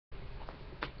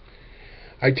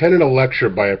I attended a lecture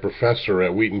by a professor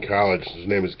at Wheaton College. His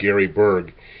name is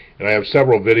Burge, and I have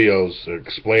several videos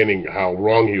explaining how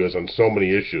wrong he was on so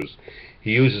many issues.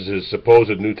 He uses his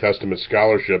supposed New Testament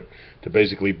scholarship to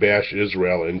basically bash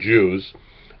Israel and Jews,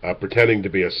 pretending to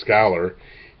be a scholar.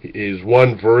 His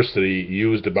one verse that he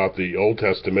used about the Old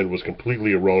Testament was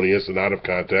completely erroneous and out of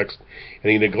context,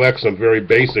 and he neglects some very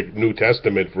basic New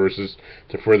Testament verses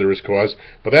to further his cause.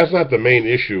 But that's not the main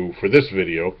issue for this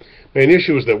video. The main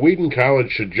issue is that Wheaton College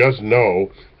should just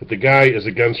know that the guy is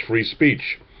against free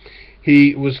speech.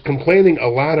 He was complaining a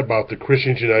lot about the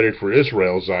Christians United for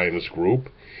Israel Zionist group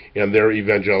and their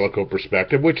evangelical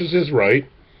perspective, which is his right.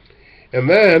 And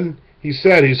then he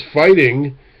said he's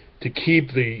fighting to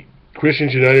keep the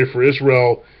Christians United for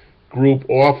Israel group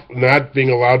off, not being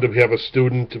allowed to have a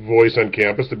student voice on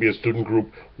campus, to be a student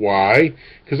group. Why?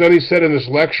 Because then he said in this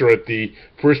lecture at the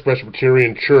First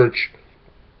Presbyterian Church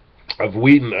of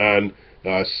Wheaton on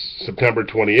September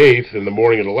 28th, in the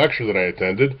morning of the lecture that I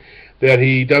attended, that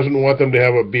he doesn't want them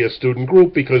to be a student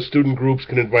group because student groups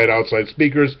can invite outside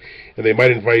speakers, and they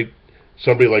might invite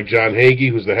somebody like John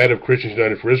Hagee, who's the head of Christians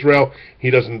United for Israel.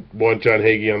 He doesn't want John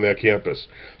Hagee on that campus.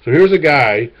 So here's a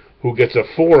guy who gets a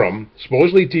forum,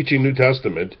 supposedly teaching New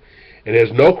Testament, and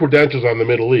has no credentials on the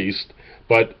Middle East,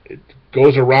 but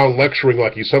goes around lecturing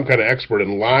like he's some kind of expert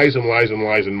and lies and lies and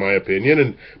lies, in my opinion,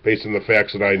 and based on the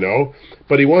facts that I know.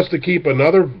 But he wants to keep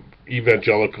another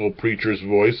evangelical preacher's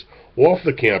voice off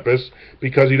the campus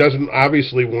because he doesn't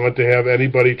obviously want to have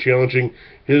anybody challenging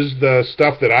the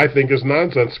stuff that I think is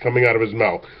nonsense coming out of his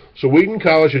mouth. So Wheaton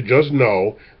College should just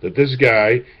know that this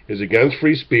guy is against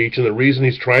free speech, and the reason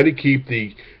he's trying to keep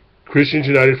the Christians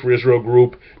United for Israel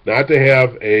group not to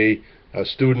have a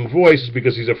student voice is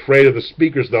because he's afraid of the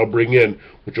speakers they'll bring in,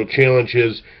 which will challenge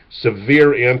his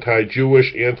severe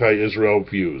anti-Jewish, anti-Israel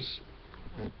views.